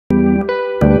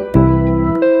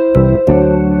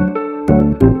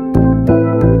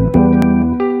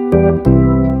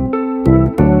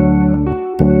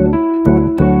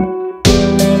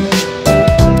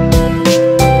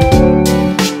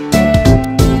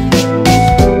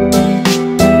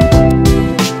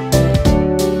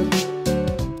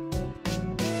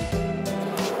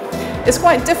It's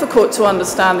quite difficult to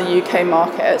understand the UK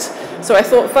market, so I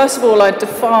thought first of all I'd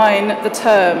define the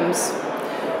terms.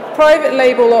 Private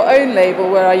label or own label,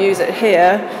 where I use it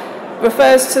here,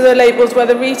 refers to the labels where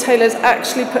the retailers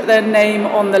actually put their name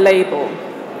on the label.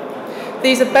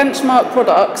 These are benchmark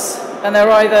products and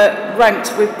they're either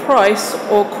ranked with price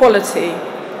or quality.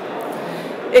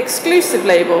 Exclusive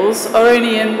labels are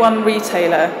only in one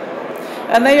retailer,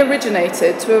 and they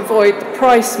originated to avoid the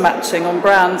price matching on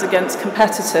brands against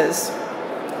competitors.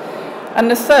 And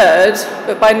the third,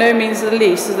 but by no means the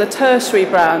least, are the tertiary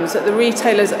brands that the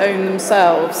retailers own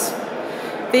themselves.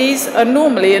 These are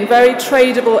normally in very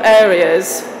tradable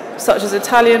areas, such as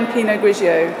Italian Pinot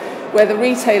Grigio, where the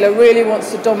retailer really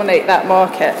wants to dominate that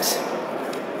market.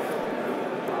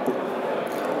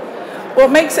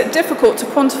 What makes it difficult to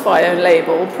quantify own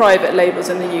label, private labels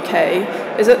in the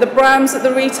UK, is that the brands that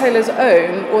the retailers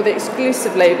own, or the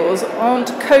exclusive labels,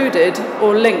 aren't coded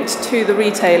or linked to the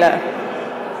retailer.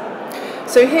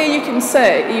 So here you can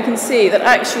see that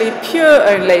actually pure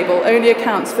own label only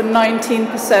accounts for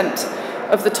 19%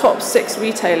 of the top 6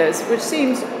 retailers, which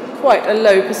seems quite a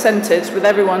low percentage with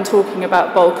everyone talking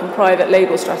about bulk and private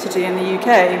label strategy in the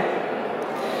UK.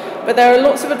 But there are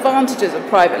lots of advantages of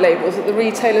private labels that the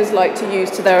retailers like to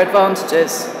use to their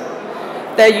advantages.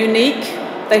 They're unique,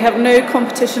 they have no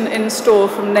competition in store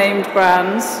from named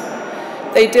brands,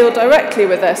 they deal directly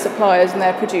with their suppliers and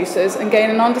their producers and gain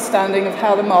an understanding of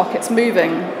how the market's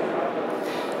moving.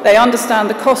 They understand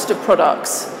the cost of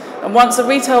products, and once a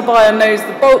retail buyer knows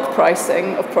the bulk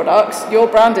pricing of products, your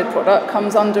branded product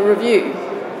comes under review.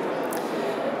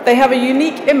 They have a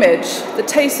unique image that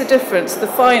tastes the difference, the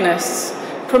finest,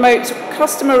 promote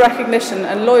customer recognition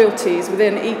and loyalties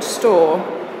within each store.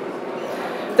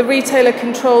 The retailer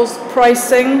controls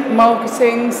pricing,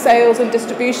 marketing, sales and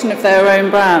distribution of their own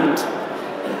brand,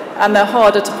 and they're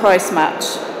harder to price match.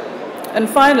 And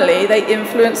finally, they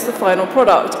influence the final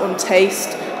product on taste,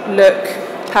 look,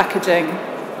 packaging.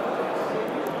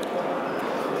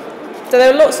 So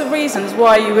there are lots of reasons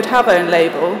why you would have own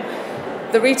label.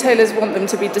 The retailers want them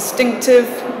to be distinctive,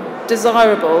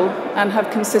 desirable and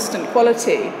have consistent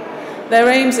quality. Their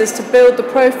aims is to build the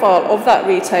profile of that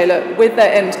retailer with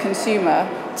their end consumer,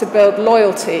 to build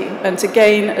loyalty and to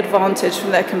gain advantage from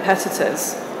their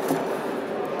competitors.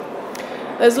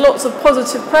 There's lots of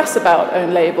positive press about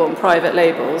own label and private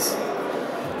labels.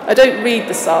 I don't read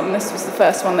The Sun, this was the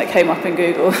first one that came up in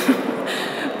Google,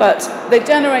 but they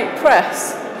generate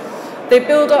press. They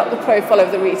build up the profile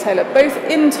of the retailer, both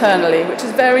internally, which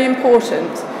is very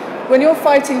important. When you're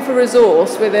fighting for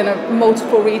resource within a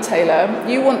multiple retailer,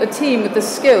 you want a team with the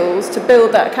skills to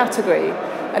build that category.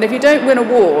 And if you don't win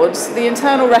awards, the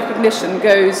internal recognition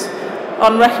goes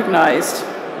unrecognised.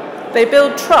 They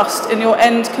build trust in your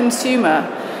end consumer.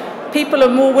 People are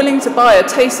more willing to buy a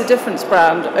Taste the Difference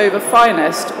brand over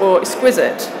Finest or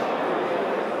Exquisite.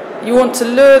 You want to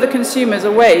lure the consumers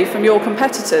away from your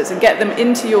competitors and get them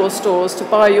into your stores to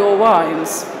buy your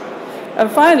wines. And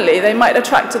finally, they might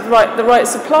attract the right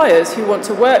suppliers who want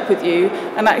to work with you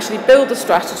and actually build a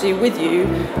strategy with you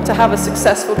to have a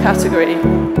successful category.